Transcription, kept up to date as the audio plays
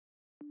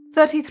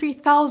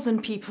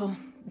33,000 people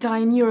die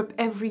in Europe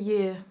every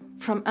year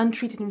from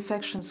untreated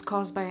infections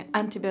caused by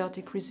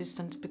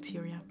antibiotic-resistant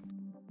bacteria.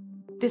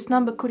 This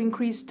number could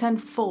increase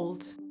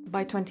tenfold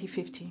by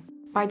 2050.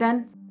 By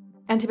then,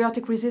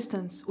 antibiotic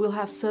resistance will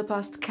have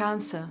surpassed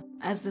cancer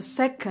as the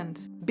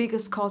second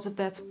biggest cause of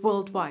death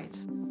worldwide.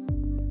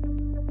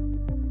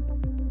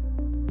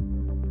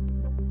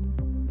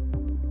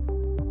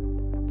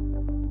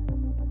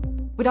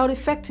 Without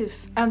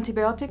effective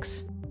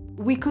antibiotics,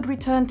 we could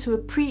return to a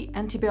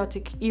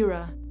pre-antibiotic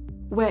era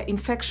where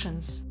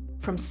infections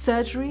from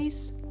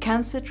surgeries,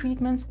 cancer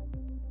treatments,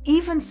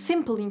 even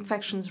simple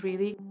infections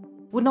really,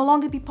 would no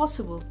longer be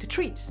possible to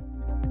treat.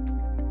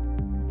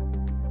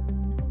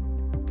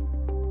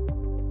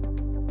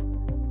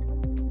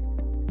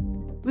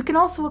 We can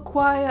also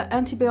acquire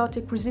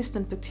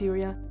antibiotic-resistant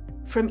bacteria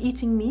from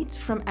eating meat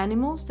from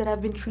animals that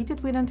have been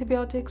treated with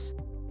antibiotics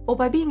or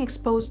by being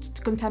exposed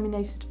to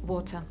contaminated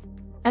water.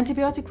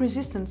 Antibiotic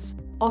resistance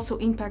also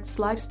impacts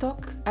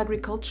livestock,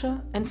 agriculture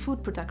and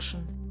food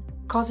production,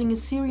 causing a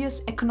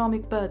serious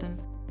economic burden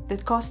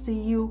that costs the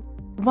EU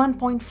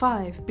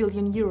 1.5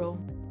 billion euro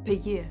per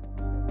year.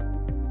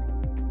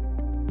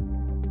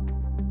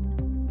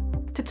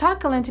 To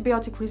tackle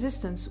antibiotic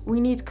resistance, we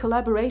need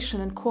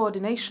collaboration and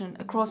coordination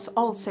across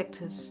all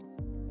sectors.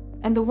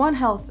 And the One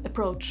Health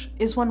approach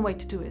is one way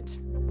to do it.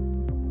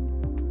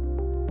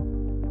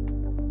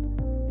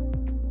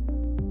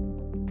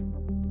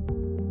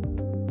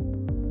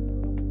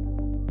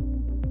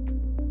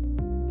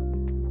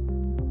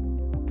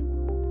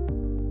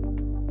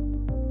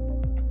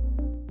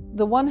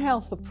 The One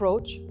Health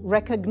approach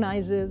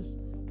recognizes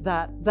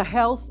that the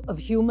health of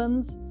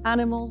humans,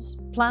 animals,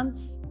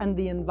 plants, and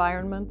the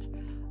environment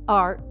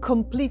are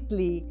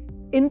completely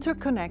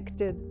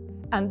interconnected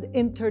and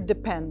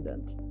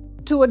interdependent.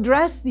 To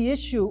address the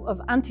issue of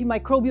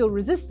antimicrobial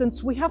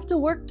resistance, we have to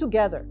work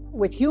together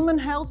with human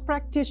health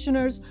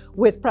practitioners,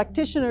 with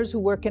practitioners who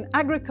work in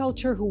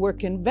agriculture, who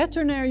work in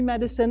veterinary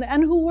medicine,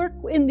 and who work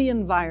in the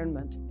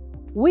environment.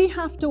 We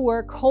have to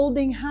work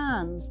holding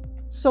hands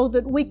so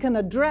that we can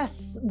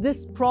address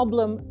this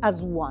problem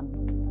as one.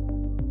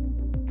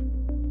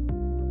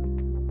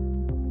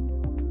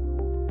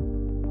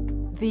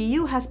 The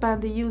EU has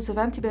banned the use of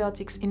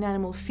antibiotics in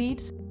animal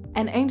feed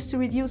and aims to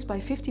reduce by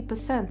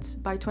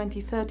 50% by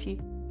 2030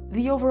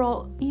 the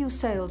overall EU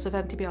sales of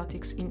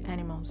antibiotics in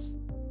animals.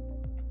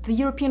 The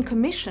European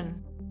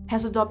Commission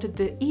has adopted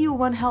the EU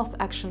One Health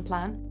Action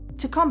Plan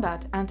to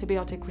combat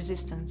antibiotic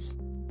resistance.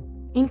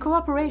 In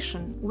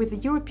cooperation with the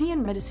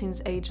European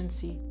Medicines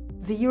Agency,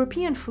 the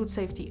European Food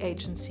Safety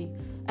Agency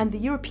and the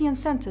European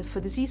Centre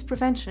for Disease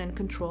Prevention and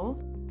Control,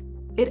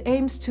 it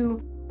aims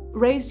to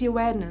raise the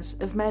awareness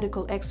of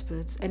medical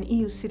experts and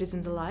EU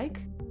citizens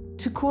alike,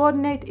 to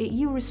coordinate a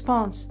EU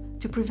response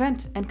to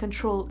prevent and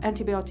control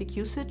antibiotic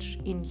usage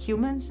in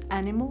humans,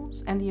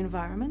 animals and the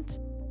environment,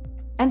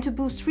 and to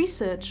boost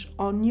research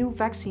on new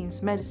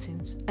vaccines,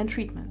 medicines and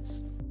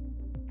treatments.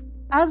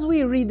 As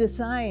we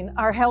redesign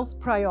our health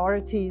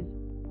priorities,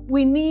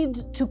 we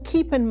need to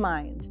keep in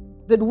mind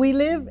that we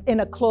live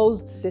in a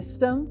closed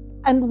system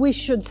and we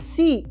should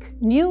seek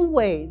new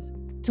ways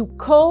to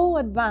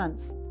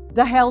co-advance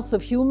the health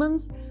of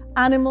humans,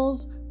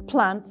 animals,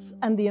 plants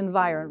and the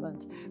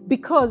environment.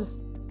 Because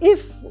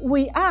if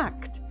we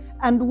act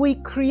and we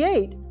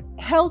create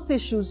health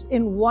issues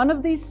in one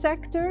of these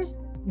sectors,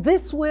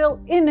 this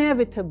will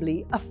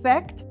inevitably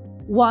affect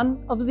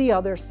one of the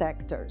other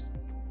sectors.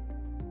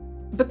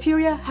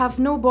 Bacteria have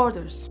no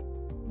borders.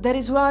 That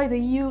is why the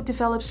EU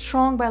develops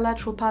strong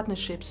bilateral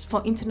partnerships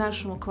for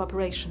international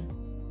cooperation,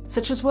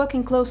 such as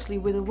working closely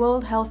with the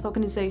World Health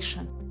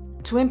Organization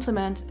to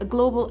implement a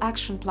global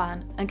action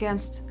plan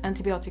against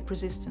antibiotic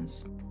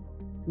resistance.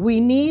 We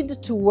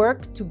need to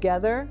work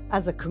together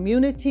as a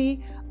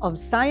community of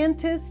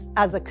scientists,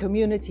 as a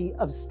community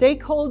of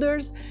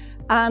stakeholders,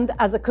 and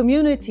as a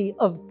community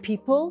of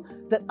people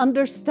that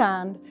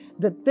understand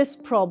that this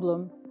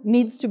problem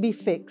needs to be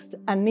fixed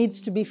and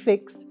needs to be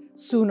fixed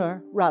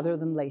sooner rather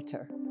than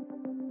later.